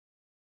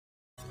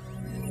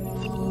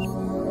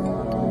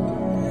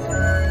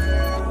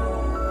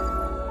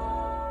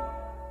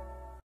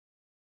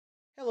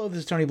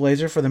This is Tony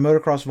Blazer for the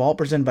Motocross Vault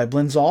presented by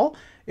Blinzall.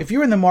 If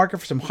you're in the market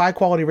for some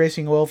high-quality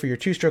racing oil for your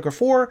 2-stroke or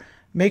 4,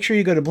 make sure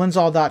you go to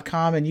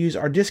blinzall.com and use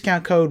our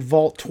discount code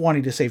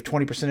VAULT20 to save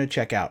 20% at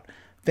checkout.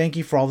 Thank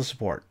you for all the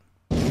support.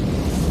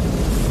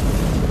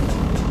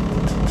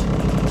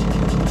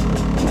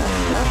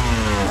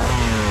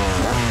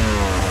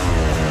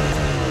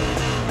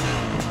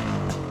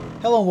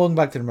 Hello and welcome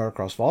back to the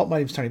Motocross Vault. My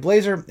name is Tony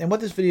Blazer, and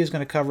what this video is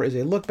going to cover is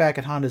a look back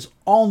at Honda's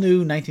all-new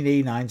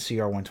 1989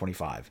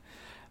 CR125.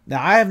 Now,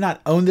 I have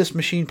not owned this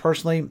machine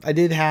personally. I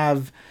did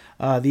have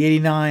the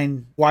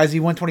 89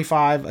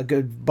 YZ125. A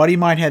good buddy of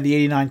mine had the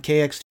 89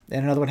 KX,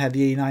 and another one had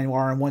the 89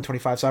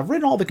 RM125. So I've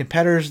ridden all the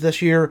competitors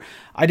this year.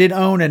 I did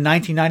own a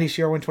 1990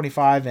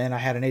 CR125, and I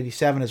had an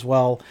 87 as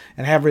well,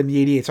 and I have ridden the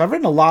 88. So I've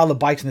ridden a lot of the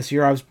bikes in this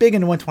year. I was big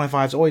into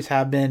 125s, always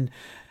have been,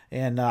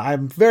 and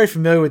I'm very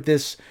familiar with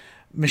this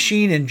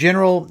machine in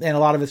general and a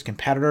lot of its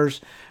competitors,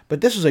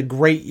 but this was a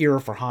great era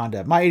for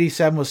Honda. My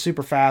 87 was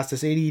super fast.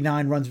 This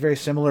 89 runs very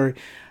similar.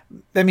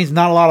 That means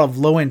not a lot of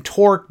low-end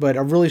torque, but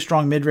a really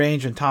strong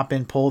mid-range and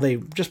top-end pull. They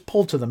just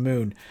pulled to the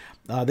moon.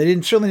 They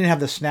certainly didn't have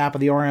the snap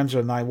of the RMs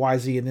or the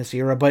YZ in this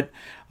era, but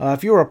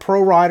if you were a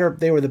pro rider,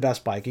 they were the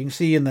best bike. You can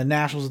see in the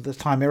Nationals at this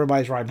time,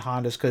 everybody's riding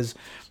Hondas because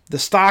the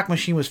stock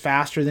machine was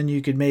faster than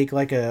you could make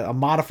like a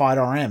modified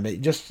RM. It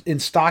just, in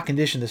stock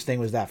condition, this thing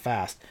was that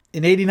fast.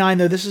 In 89,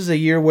 though, this is a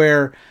year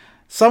where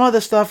some of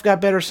the stuff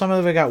got better, some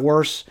of it got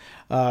worse.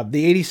 The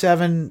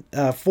 87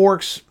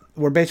 forks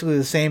were basically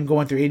the same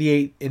going through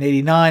 88 and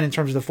 89 in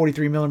terms of the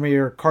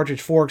 43mm cartridge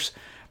forks.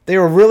 They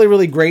were really,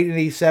 really great in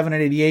 87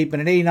 and 88,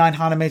 but in 89,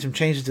 Honda made some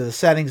changes to the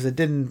settings that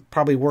didn't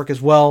probably work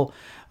as well.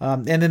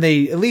 And then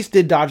they at least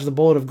did dodge the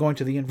bullet of going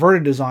to the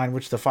inverted design,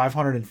 which the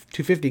 500 and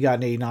 250 got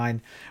in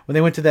 89. When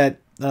they went to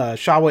that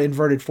Shawa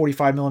inverted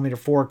 45mm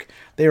fork,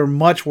 they were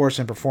much worse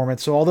in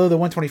performance. So although the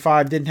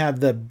 125 didn't have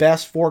the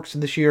best forks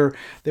in this year,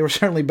 they were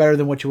certainly better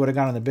than what you would have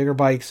got on the bigger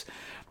bikes.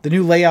 The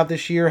new layout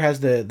this year has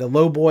the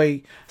low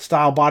boy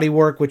style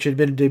bodywork, which had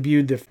been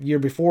debuted the year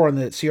before on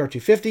the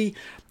CR250.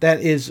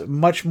 That is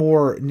much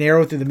more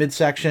narrow through the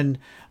midsection,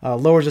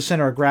 lowers the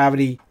center of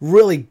gravity.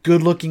 Really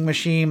good looking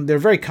machine. They're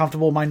very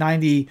comfortable. My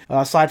 90,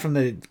 aside from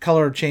the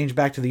color change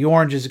back to the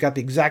orange, has got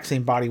the exact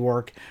same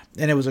bodywork.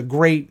 And it was a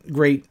great,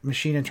 great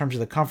machine in terms of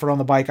the comfort on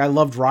the bike. I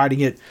loved riding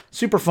it.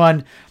 Super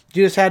fun.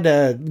 You just had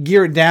to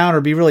gear it down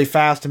or be really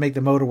fast to make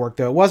the motor work,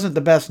 though. It wasn't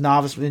the best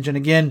novice engine.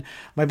 Again,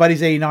 my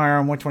buddy's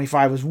 89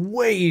 RM125 was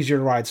way easier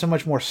to ride, so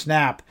much more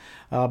snap,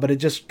 but it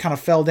just kind of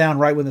fell down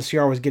right when the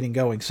CR was getting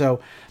going. So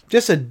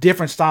just a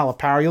different style of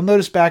power. You'll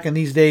notice back in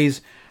these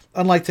days,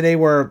 unlike today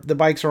where the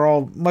bikes are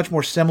all much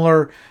more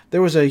similar,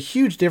 there was a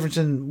huge difference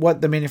in what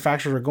the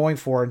manufacturers were going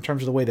for in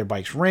terms of the way their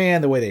bikes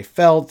ran, the way they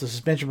felt, the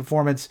suspension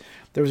performance.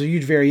 There was a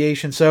huge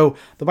variation. So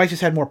the bikes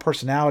just had more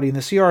personality, and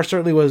the CR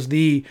certainly was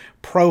the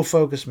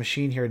pro-focused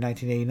machine here in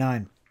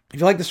 1989. If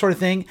you like this sort of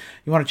thing,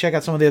 you want to check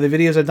out some of the other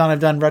videos I've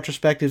done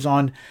retrospectives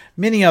on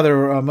many other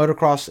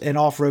motocross and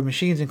off-road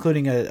machines,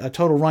 including a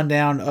total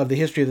rundown of the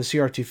history of the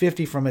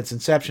CR250 from its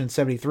inception in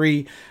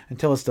 73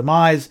 until its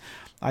demise.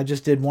 I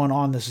just did one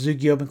on the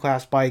Suzuki Open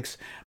Class bikes.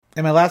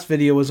 And my last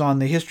video was on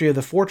the history of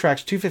the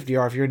 4Trax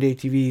 250R. If you're into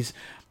ATVs,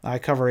 I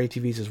cover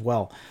ATVs as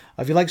well.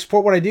 If you'd like to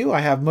support what I do, I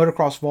have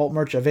Motocross Vault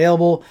merch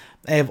available.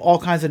 I have all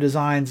kinds of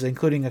designs,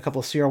 including a couple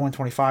of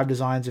CR125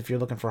 designs if you're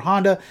looking for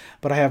Honda.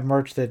 But I have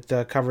merch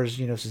that covers,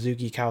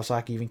 Suzuki,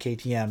 Kawasaki, even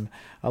KTM.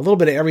 A little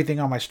bit of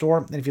everything on my store.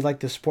 And if you'd like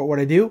to support what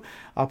I do,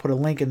 I'll put a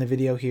link in the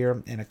video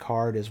here and a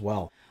card as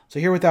well. So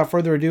here, without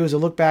further ado, is a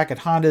look back at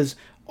Honda's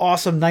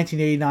awesome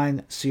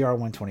 1989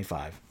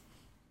 CR125.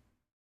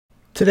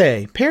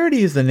 Today,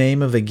 parity is the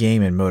name of the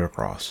game in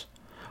motocross.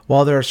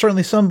 While there are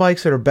certainly some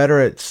bikes that are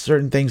better at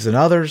certain things than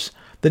others,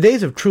 the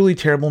days of truly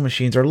terrible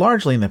machines are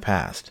largely in the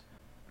past.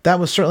 That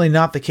was certainly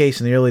not the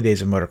case in the early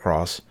days of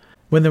motocross,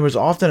 when there was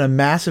often a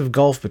massive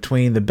gulf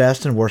between the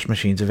best and worst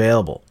machines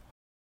available.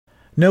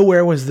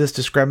 Nowhere was this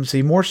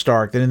discrepancy more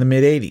stark than in the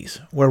mid-80s,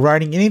 where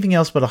riding anything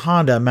else but a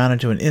Honda amounted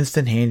to an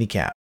instant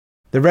handicap.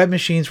 The red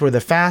machines were the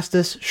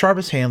fastest,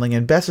 sharpest handling,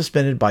 and best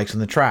suspended bikes on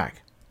the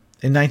track.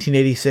 In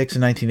 1986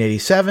 and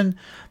 1987,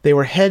 they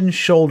were head and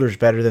shoulders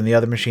better than the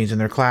other machines in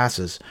their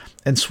classes,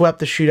 and swept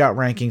the shootout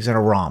rankings in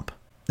a romp.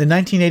 In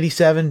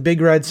 1987, Big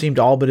Red seemed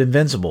all but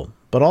invincible,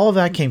 but all of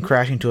that came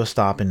crashing to a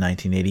stop in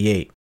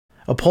 1988.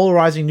 A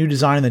polarizing new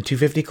design in the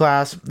 250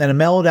 class and a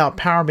mellowed-out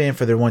power band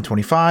for their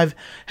 125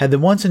 had the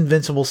once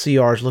invincible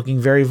CRs looking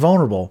very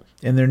vulnerable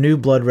in their new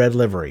blood red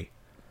livery.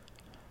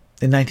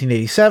 In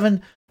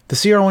 1987, the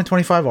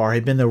CR125R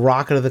had been the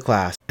rocket of the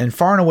class and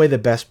far and away the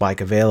best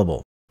bike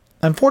available.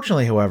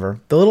 Unfortunately, however,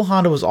 the little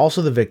Honda was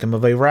also the victim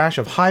of a rash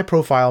of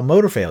high-profile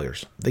motor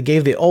failures that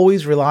gave the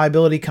always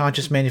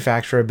reliability-conscious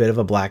manufacturer a bit of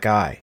a black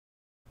eye.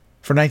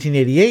 For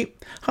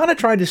 1988, Honda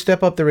tried to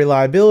step up the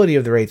reliability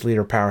of their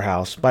 8-liter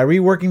powerhouse by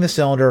reworking the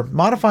cylinder,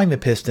 modifying the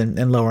piston,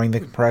 and lowering the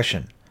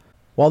compression.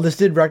 While this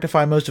did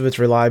rectify most of its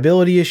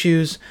reliability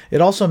issues,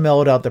 it also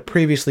mellowed out the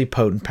previously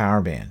potent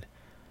power band.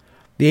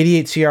 The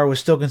 88 CR was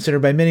still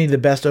considered by many the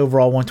best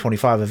overall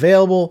 125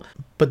 available,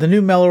 but the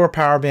new mellower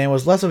power band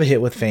was less of a hit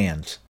with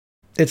fans.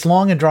 Its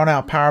long and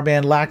drawn-out power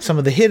band lacked some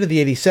of the hit of the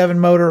 87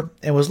 motor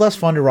and was less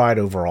fun to ride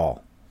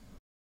overall.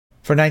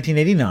 For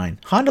 1989,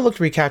 Honda looked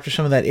to recapture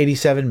some of that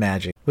 87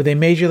 magic with a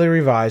majorly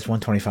revised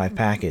 125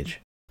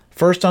 package.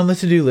 First on the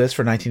to-do list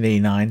for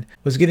 1989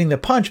 was getting the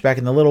punch back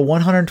in the little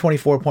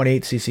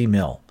 124.8cc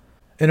mill.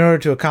 In order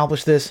to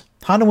accomplish this,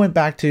 Honda went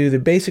back to the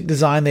basic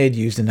design they had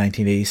used in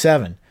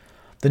 1987.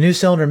 The new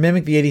cylinder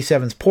mimicked the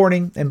 87's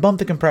porting and bumped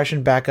the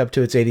compression back up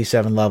to its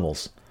 87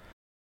 levels.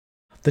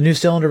 The new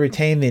cylinder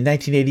retained the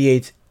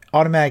 1988's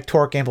automatic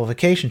torque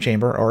amplification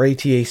chamber, or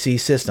ATAC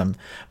system,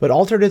 but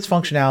altered its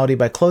functionality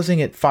by closing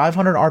it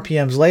 500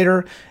 RPMs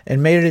later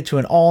and made it to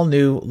an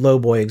all-new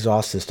lowboy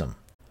exhaust system.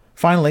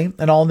 Finally,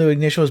 an all-new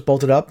ignition was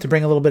bolted up to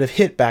bring a little bit of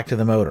hit back to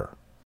the motor.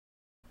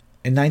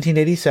 In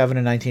 1987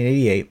 and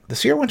 1988, the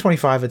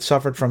CR125 had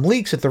suffered from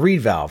leaks at the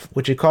reed valve,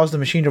 which had caused the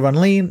machine to run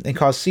lean and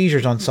cause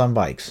seizures on some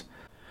bikes.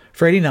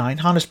 For 89,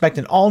 Honda spec'd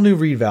an all-new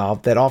reed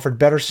valve that offered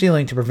better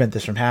sealing to prevent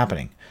this from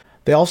happening.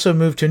 They also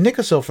moved to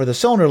Nicosil for the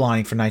cylinder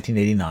lining for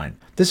 1989.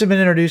 This had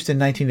been introduced in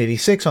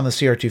 1986 on the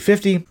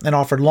CR250 and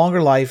offered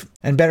longer life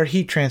and better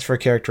heat transfer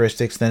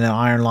characteristics than an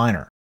iron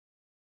liner.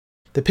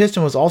 The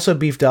piston was also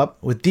beefed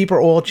up with deeper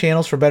oil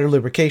channels for better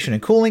lubrication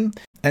and cooling,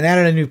 and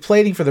added a new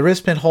plating for the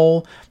wrist pin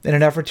hole in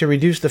an effort to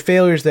reduce the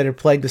failures that had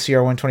plagued the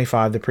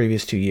CR125 the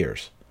previous 2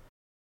 years.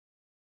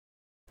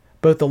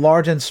 Both the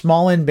large and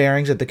small end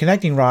bearings at the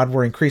connecting rod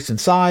were increased in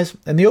size,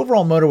 and the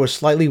overall motor was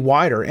slightly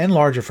wider and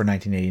larger for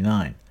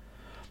 1989.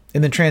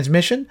 In the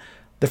transmission,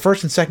 the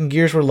first and second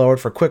gears were lowered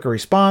for quicker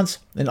response,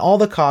 and all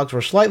the cogs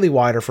were slightly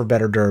wider for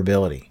better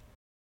durability.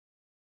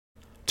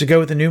 To go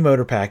with the new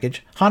motor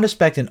package, Honda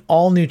spec'd an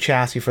all-new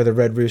chassis for the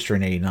Red Rooster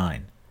in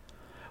 89.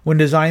 When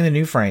designing the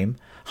new frame,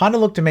 Honda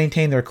looked to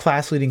maintain their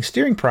class-leading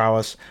steering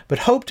prowess, but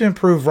hoped to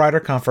improve rider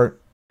comfort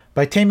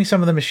by taming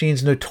some of the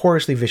machine's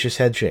notoriously vicious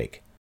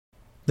headshake.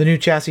 The new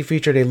chassis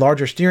featured a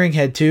larger steering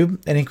head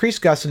tube and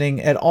increased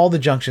gusseting at all the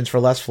junctions for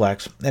less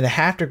flex and a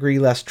half-degree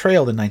less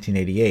trail than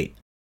 1988.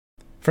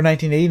 For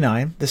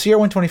 1989, the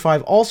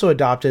CR125 also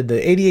adopted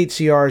the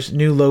 88CR's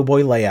new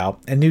lowboy layout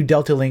and new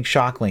Delta Link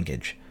shock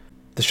linkage.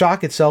 The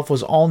shock itself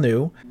was all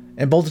new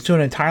and bolted to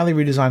an entirely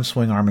redesigned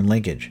swing arm and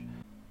linkage.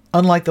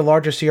 Unlike the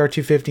larger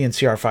CR250 and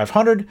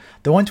CR500,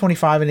 the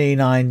 125 and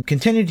 89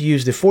 continued to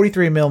use the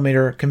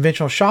 43mm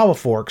conventional Shawa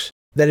forks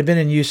that had been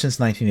in use since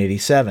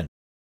 1987.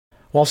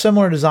 While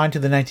similar in design to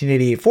the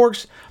 1988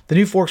 forks, the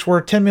new forks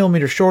were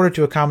 10mm shorter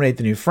to accommodate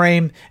the new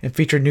frame and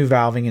featured new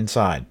valving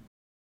inside.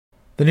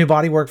 The new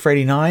bodywork for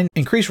 89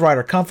 increased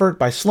rider comfort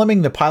by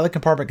slimming the pilot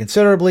compartment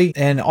considerably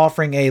and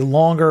offering a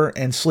longer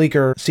and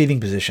sleeker seating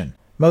position.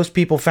 Most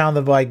people found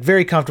the bike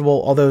very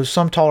comfortable, although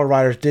some taller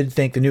riders did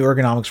think the new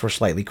ergonomics were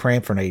slightly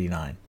cramped for an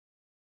 89.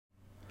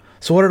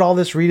 So what did all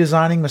this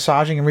redesigning,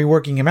 massaging, and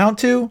reworking amount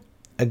to?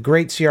 A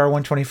great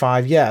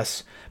CR125,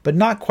 yes, but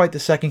not quite the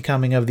second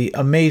coming of the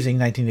amazing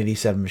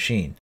 1987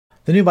 machine.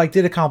 The new bike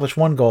did accomplish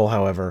one goal,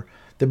 however.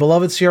 The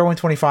beloved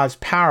CR125's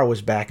power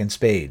was back in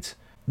spades.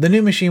 The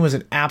new machine was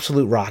an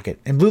absolute rocket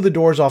and blew the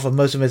doors off of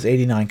most of its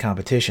 89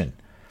 competition.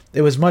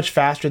 It was much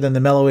faster than the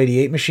mellow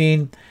 88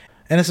 machine,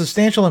 and a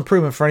substantial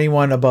improvement for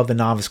anyone above the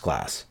novice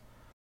class.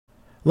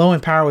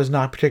 Low-end power was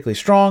not particularly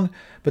strong,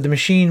 but the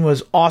machine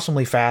was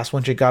awesomely fast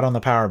once it got on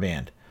the power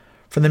band.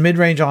 From the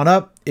mid-range on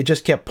up, it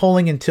just kept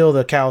pulling until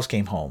the cows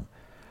came home.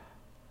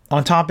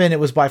 On top end,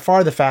 it was by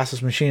far the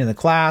fastest machine in the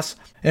class,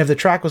 and if the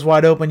track was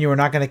wide open, you were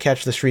not going to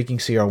catch the shrieking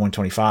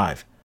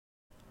CR125.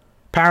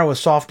 Power was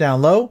soft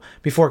down low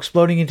before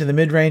exploding into the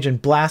mid-range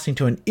and blasting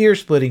to an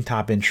ear-splitting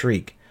top-end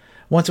shriek.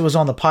 Once it was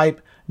on the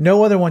pipe,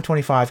 no other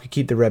 125 could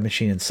keep the red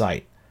machine in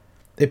sight.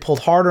 It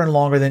pulled harder and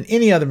longer than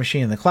any other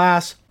machine in the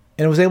class,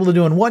 and it was able to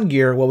do in one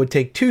gear what would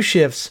take 2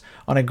 shifts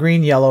on a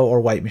green, yellow,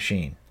 or white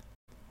machine.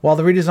 While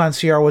the redesigned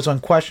CR was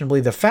unquestionably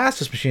the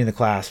fastest machine in the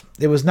class,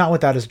 it was not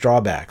without its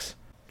drawbacks.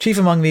 Chief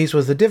among these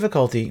was the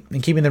difficulty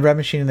in keeping the red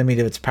machine in the meat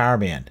of its power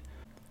band.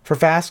 For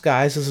fast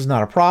guys, this is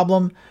not a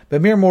problem,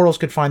 but mere mortals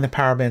could find the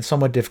power band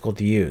somewhat difficult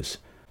to use.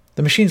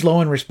 The machine's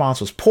low-end response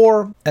was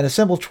poor, and a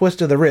simple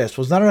twist of the wrist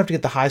was not enough to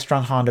get the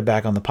high-strung Honda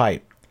back on the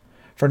pipe.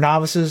 For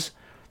novices,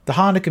 the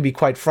Honda could be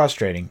quite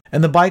frustrating,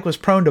 and the bike was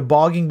prone to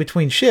bogging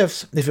between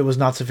shifts if it was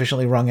not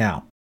sufficiently wrung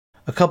out.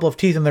 A couple of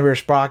teeth in the rear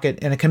sprocket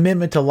and a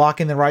commitment to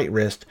locking the right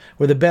wrist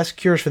were the best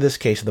cures for this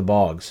case of the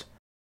bogs.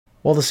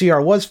 While the CR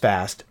was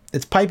fast,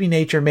 its pipey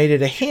nature made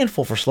it a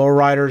handful for slower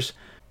riders.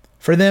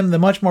 For them, the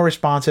much more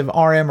responsive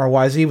RM or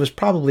YZ was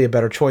probably a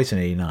better choice in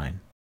 89.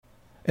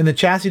 In the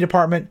chassis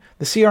department,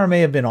 the CR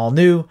may have been all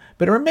new,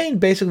 but it remained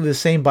basically the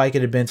same bike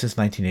it had been since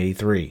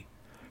 1983.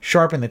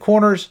 Sharp in the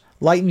corners,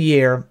 light in the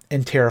air,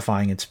 and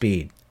terrifying at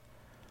speed.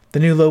 The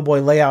new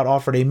lowboy layout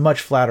offered a much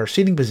flatter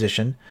seating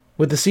position,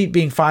 with the seat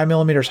being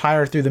 5mm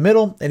higher through the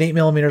middle and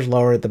 8mm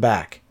lower at the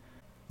back.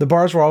 The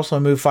bars were also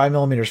moved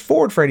 5mm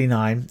forward for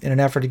 89 in an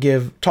effort to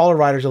give taller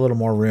riders a little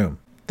more room.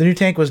 The new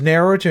tank was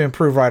narrower to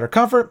improve rider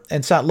comfort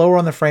and sat lower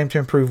on the frame to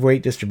improve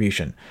weight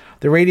distribution.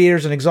 The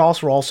radiators and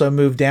exhaust were also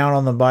moved down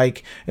on the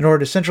bike in order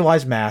to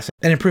centralize mass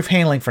and improve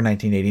handling for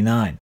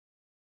 1989.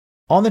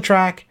 On the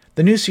track,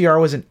 the new CR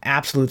was an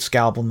absolute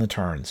scalpel in the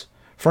turns.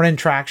 Front end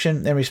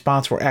traction and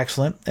response were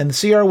excellent, and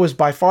the CR was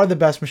by far the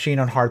best machine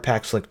on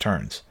hard-packed slick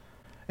turns.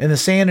 In the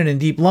sand and in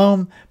deep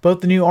loam, both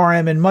the new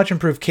RM and much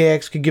improved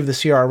KX could give the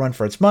CR a run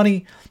for its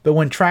money, but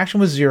when traction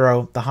was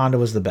zero, the Honda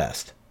was the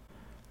best.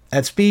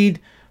 At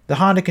speed, the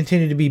Honda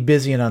continued to be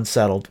busy and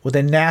unsettled, with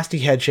a nasty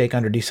headshake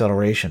under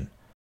deceleration.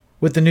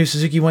 With the new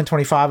Suzuki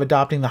 125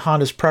 adopting the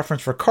Honda's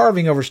preference for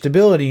carving over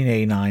stability in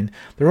 '89,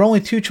 there were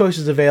only two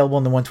choices available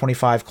in the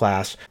 125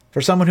 class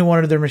for someone who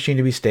wanted their machine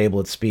to be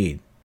stable at speed.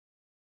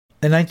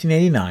 In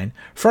 1989,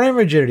 front-end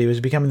rigidity was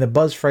becoming the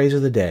buzz phrase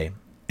of the day,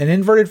 and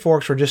inverted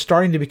forks were just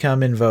starting to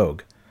become in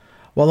vogue.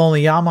 While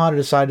only Yamaha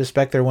decided to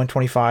spec their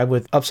 125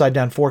 with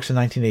upside-down forks in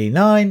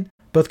 1989,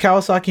 both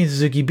Kawasaki and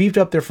Suzuki beefed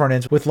up their front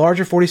ends with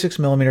larger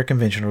 46mm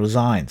conventional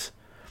designs.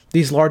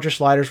 These larger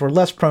sliders were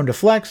less prone to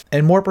flex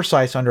and more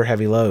precise under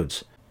heavy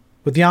loads.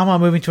 With Yamaha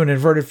moving to an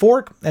inverted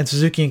fork and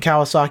Suzuki and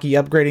Kawasaki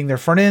upgrading their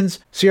front ends,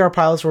 CR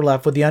pilots were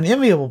left with the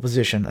unenviable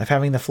position of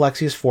having the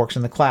flexiest forks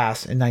in the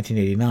class in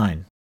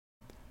 1989.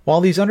 While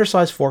these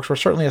undersized forks were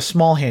certainly a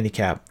small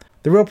handicap,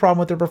 the real problem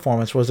with their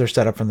performance was their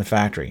setup from the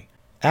factory.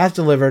 As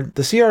delivered,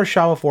 the CR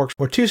Showa forks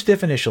were too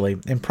stiff initially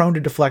and prone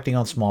to deflecting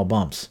on small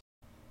bumps.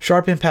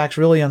 Sharp impacts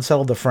really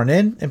unsettled the front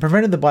end and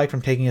prevented the bike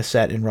from taking a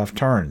set in rough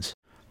turns.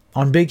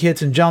 On big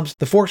hits and jumps,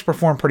 the forks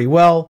performed pretty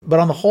well, but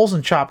on the holes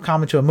and chop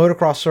common to a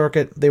motocross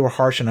circuit, they were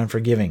harsh and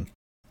unforgiving.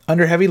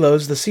 Under heavy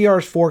loads, the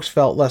CR's forks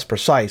felt less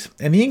precise,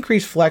 and the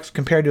increased flex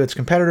compared to its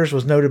competitors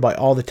was noted by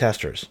all the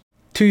testers.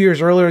 2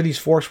 years earlier, these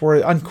forks were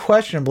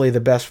unquestionably the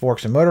best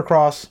forks in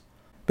motocross,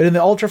 but in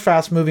the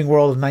ultra-fast-moving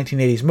world of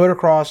 1980s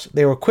motocross,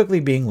 they were quickly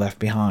being left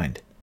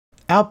behind.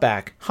 Out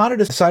back, Honda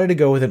decided to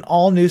go with an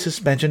all-new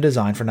suspension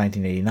design for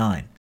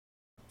 1989.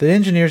 The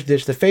engineers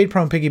ditched the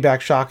fade-prone piggyback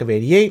shock of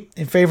 '88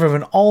 in favor of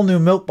an all-new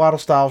milk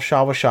bottle-style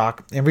Showa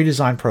shock and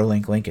redesigned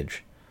Pro-Link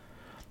linkage.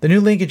 The new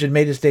linkage had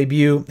made its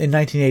debut in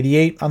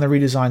 1988 on the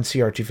redesigned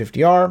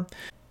CR125R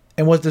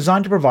and was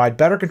designed to provide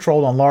better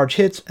control on large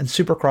hits and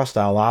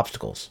supercross-style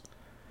obstacles.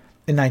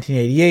 In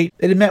 1988,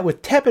 it had met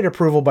with tepid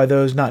approval by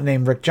those not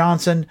named Rick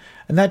Johnson,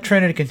 and that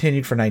trend had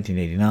continued for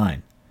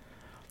 1989.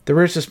 The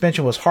rear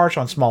suspension was harsh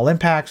on small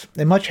impacts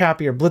and much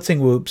happier blitzing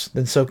whoops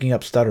than soaking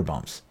up stutter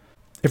bumps.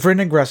 If ridden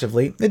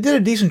aggressively, it did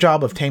a decent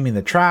job of taming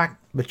the track,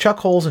 but chuck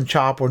holes and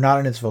chop were not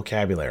in its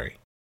vocabulary.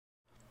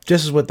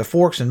 Just as with the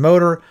forks and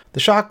motor, the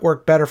shock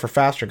worked better for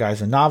faster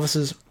guys than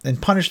novices,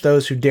 and punished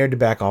those who dared to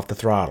back off the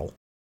throttle.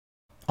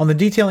 On the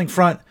detailing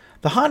front,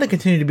 the Honda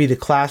continued to be the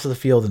class of the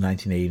field in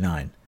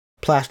 1989.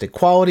 Plastic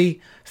quality,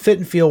 fit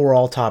and feel were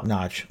all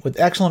top-notch, with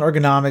excellent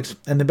ergonomics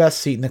and the best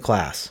seat in the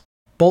class.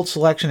 Bolt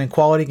selection and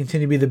quality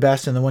continued to be the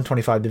best in the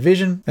 125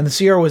 division, and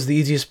the CR was the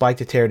easiest bike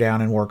to tear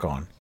down and work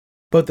on.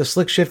 Both the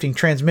slick shifting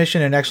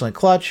transmission and excellent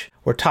clutch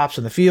were tops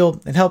in the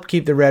field and helped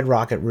keep the Red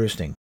Rocket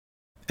roosting.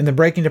 In the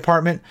braking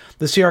department,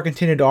 the CR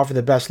continued to offer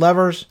the best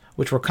levers,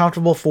 which were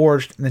comfortable,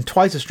 forged, and then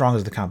twice as strong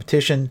as the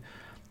competition,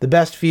 the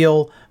best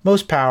feel,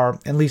 most power,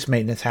 and least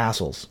maintenance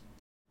hassles.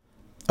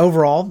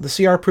 Overall, the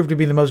CR proved to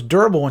be the most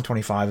durable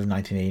 125 of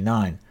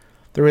 1989.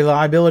 The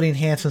reliability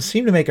enhancements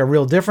seemed to make a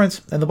real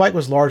difference, and the bike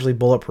was largely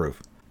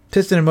bulletproof.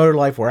 Piston and motor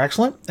life were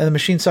excellent, and the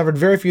machine suffered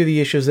very few of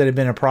the issues that had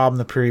been a problem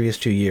the previous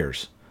 2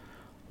 years.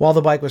 While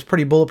the bike was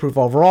pretty bulletproof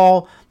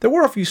overall, there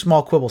were a few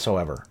small quibbles,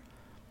 however.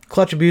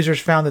 Clutch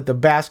abusers found that the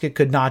basket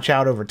could notch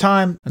out over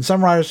time, and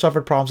some riders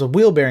suffered problems with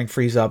wheel bearing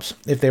freeze-ups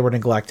if they were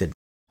neglected.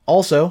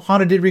 Also,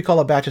 Honda did recall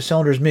a batch of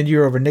cylinders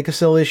mid-year over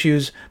Nikasil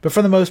issues, but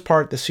for the most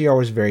part, the CR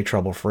was very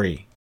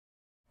trouble-free.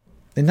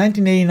 In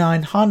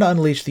 1989, Honda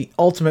unleashed the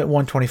ultimate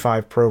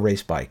 125 Pro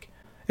race bike.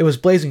 It was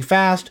blazing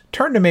fast,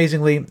 turned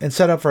amazingly, and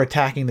set up for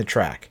attacking the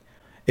track.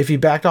 If you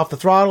backed off the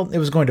throttle, it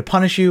was going to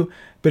punish you,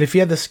 but if you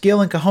had the skill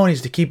and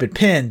cojones to keep it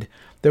pinned,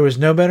 there was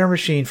no better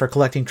machine for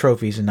collecting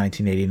trophies in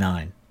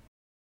 1989.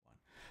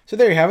 So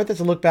there you have it. That's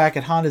a look back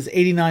at Honda's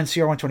 '89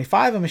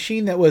 CR125, a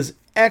machine that was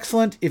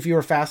excellent if you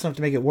were fast enough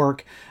to make it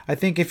work. I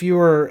think if you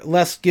were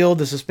less skilled,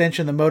 the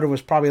suspension, the motor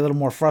was probably a little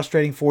more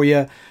frustrating for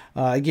you.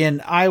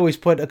 Again, I always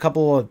put a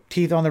couple of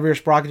teeth on the rear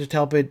sprocket just to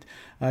help it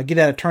get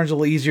out of turns a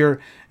little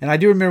easier. And I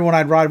do remember when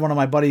I'd ride one of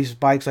my buddy's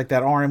bikes like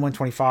that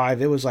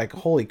RM125, it was like,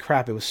 holy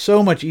crap, it was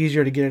so much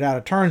easier to get it out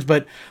of turns.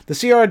 But the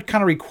CR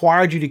kind of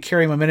required you to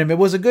carry momentum. It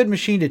was a good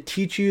machine to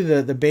teach you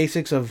the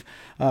basics of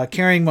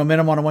carrying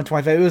momentum on a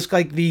 125. It was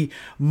like the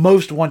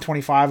most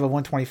 125 of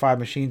 125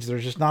 machines.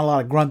 There's just not a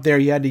lot of grunt there.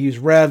 You had to use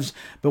revs.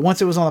 But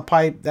once it was on the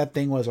pipe, that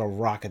thing was a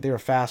rocket. They were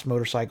fast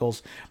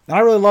motorcycles. And I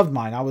really loved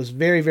mine. I was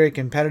very, very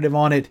competitive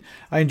on it.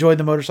 I enjoyed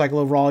the motorcycle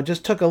overall. It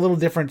just took a little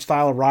different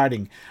style of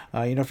riding.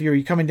 If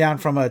you're coming down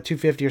from a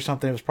 250 or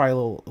something, it was probably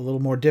a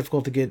little more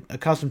difficult to get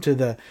accustomed to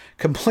the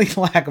complete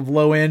lack of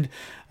low end.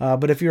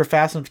 But if you were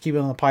fast enough to keep it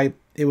on the pipe,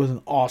 it was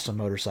an awesome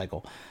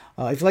motorcycle.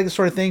 If you like this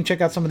sort of thing, check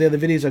out some of the other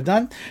videos I've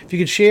done. If you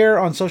could share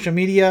on social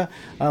media,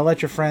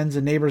 let your friends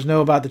and neighbors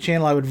know about the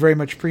channel, I would very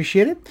much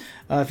appreciate it.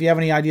 If you have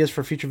any ideas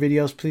for future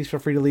videos, please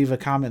feel free to leave a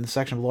comment in the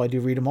section below. I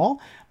do read them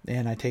all,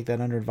 and I take that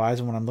under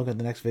advisement when I'm looking at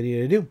the next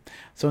video to do.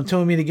 So until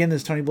we meet again,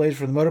 this is Tony Blaze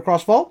for the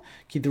Motocross Vault.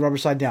 Keep the rubber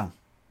side down.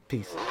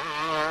 Peace.